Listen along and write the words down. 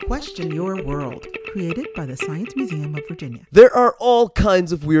Question Your World, created by the Science Museum of Virginia. There are all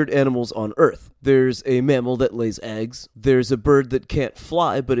kinds of weird animals on Earth. There's a mammal that lays eggs, there's a bird that can't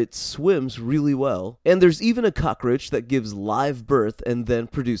fly but it swims really well, and there's even a cockroach that gives live birth and then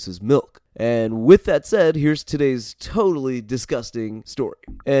produces milk. And with that said, here's today's totally disgusting story.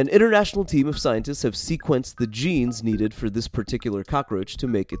 An international team of scientists have sequenced the genes needed for this particular cockroach to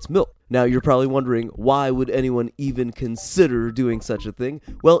make its milk. Now, you're probably wondering, why would anyone even consider doing such a thing?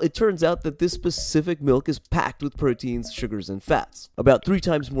 Well, it turns out that this specific milk is packed with proteins, sugars, and fats, about 3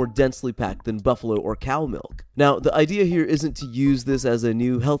 times more densely packed than buffalo or cow milk. Now, the idea here isn't to use this as a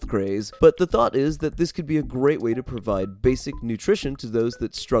new health craze, but the thought is that this could be a great way to provide basic nutrition to those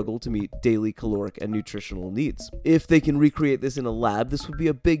that struggle to meet daily caloric and nutritional needs. If they can recreate this in a lab, this would be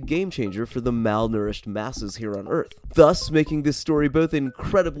a big game changer for the malnourished masses here on Earth, thus making this story both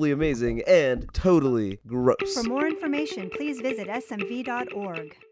incredibly amazing and totally gross. For more information, please visit smv.org.